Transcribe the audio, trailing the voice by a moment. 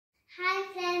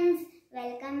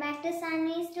Welcome back to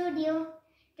Sunny Studio.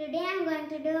 Today I am going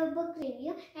to do a book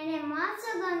review and I am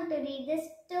also going to read this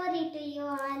story to you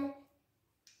all.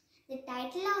 The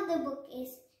title of the book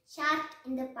is Shark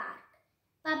in the Park,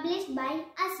 published by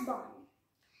Usborne.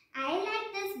 I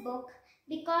like this book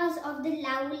because of the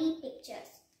lovely pictures.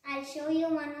 I'll show you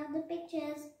one of the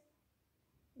pictures.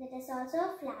 There is also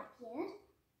a flap here.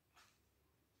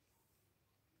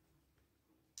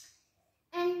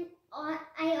 And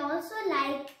I also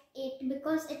like it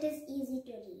because it is easy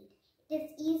to read. It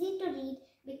is easy to read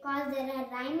because there are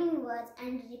rhyming words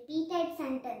and repeated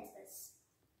sentences.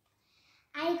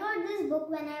 I got this book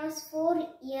when I was 4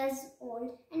 years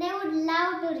old and I would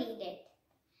love to read it.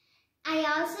 I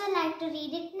also like to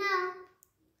read it now.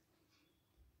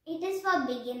 It is for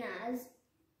beginners.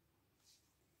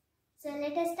 So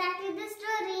let us start with the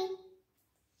story.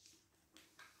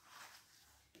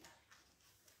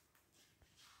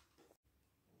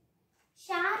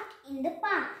 Shark in the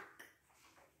Park.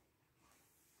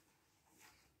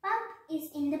 Pup is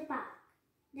in the park.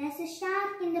 There's a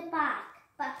shark in the park.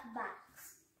 Pup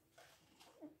barks.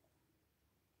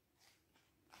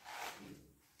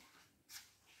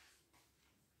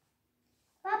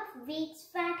 Pup wakes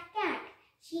fat cat.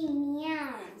 She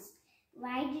meows.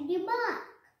 Why did you bark?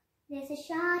 There's a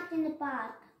shark in the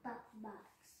park. Pup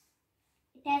barks.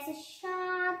 It has a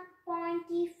sharp,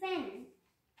 pointy fin.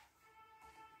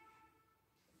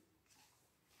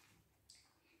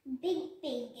 Big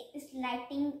Pig is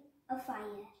lighting a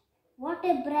fire. What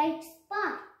a bright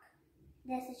spark!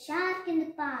 There's a shark in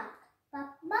the park. Pup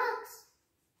barks.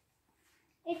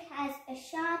 It has a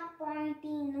sharp,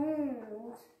 pointy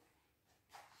nose.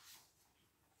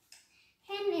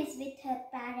 Hen is with her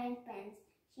parent pens.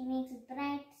 She makes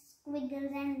bright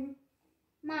squiggles and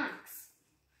marks.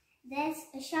 There's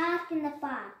a shark in the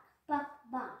park. Pup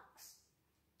barks.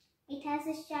 It has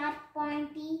a sharp,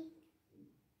 pointy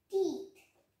teeth.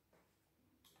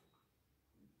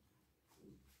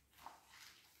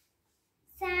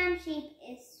 Sam Sheep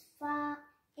is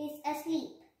asleep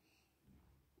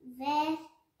where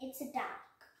it's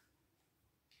dark.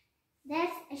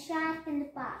 There's a shark in the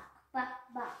park. Pup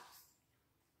barks.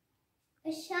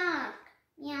 A shark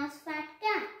meows fat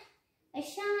cat. A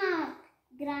shark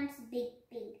grunts Big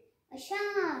Pig. A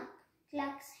shark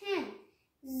clucks hen.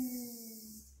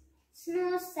 Zzz,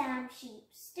 snores Sam Sheep,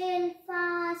 still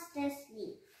fast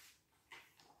asleep.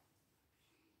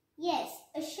 Yes,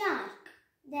 a shark.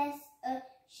 There's a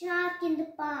shark in the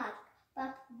park.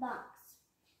 Pup barks.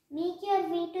 Make your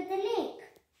way to the lake.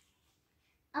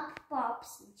 Up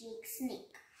pops Jake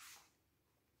Snake.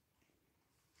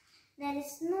 There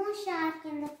is no shark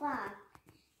in the park.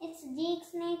 It's Jake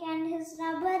Snake and his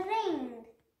rubber ring.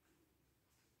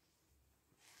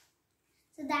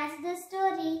 So that's the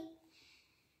story.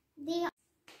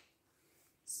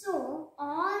 So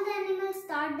all the animals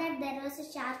thought that there was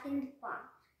a shark in the park.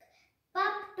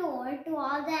 Pup told to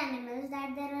all the animals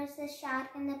that there was a shark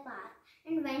in the park,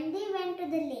 and when they went to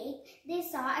the lake, they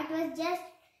saw it was just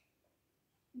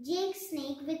Jake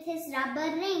Snake with his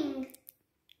rubber ring.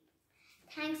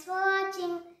 Thanks for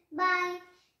watching. Bye.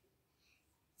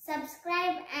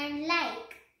 Subscribe and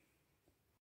like.